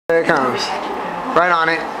There it comes. Right on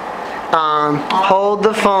it. Hold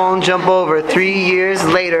the phone, jump over. 3 years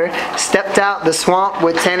later, stepped out the swamp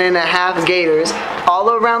with 10.5 gators. All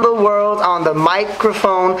around the world on the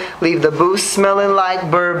microphone. Leave the booth smelling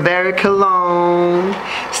like Burberry cologne.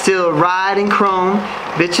 Still riding chrome.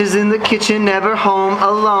 Bitches in the kitchen, never home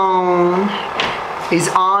alone. He's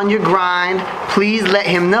on your grind. Please let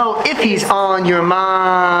him know if he's on your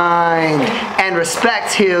mind. And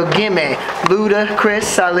respect he'll gimme.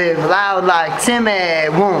 Ludacris, I live loud like Timmy.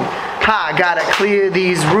 Boom. Ha, gotta clear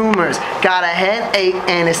these rumors. Got a headache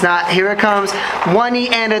and it's not. Here it comes. 1 E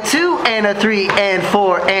and a 2 and a 3 and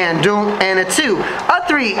 4 and doom and a 2. A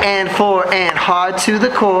 3 and 4 and hard to the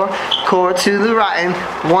core. Core to the rotten.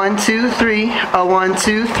 1, 2, 3. A 1,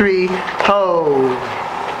 2, 3. Ho.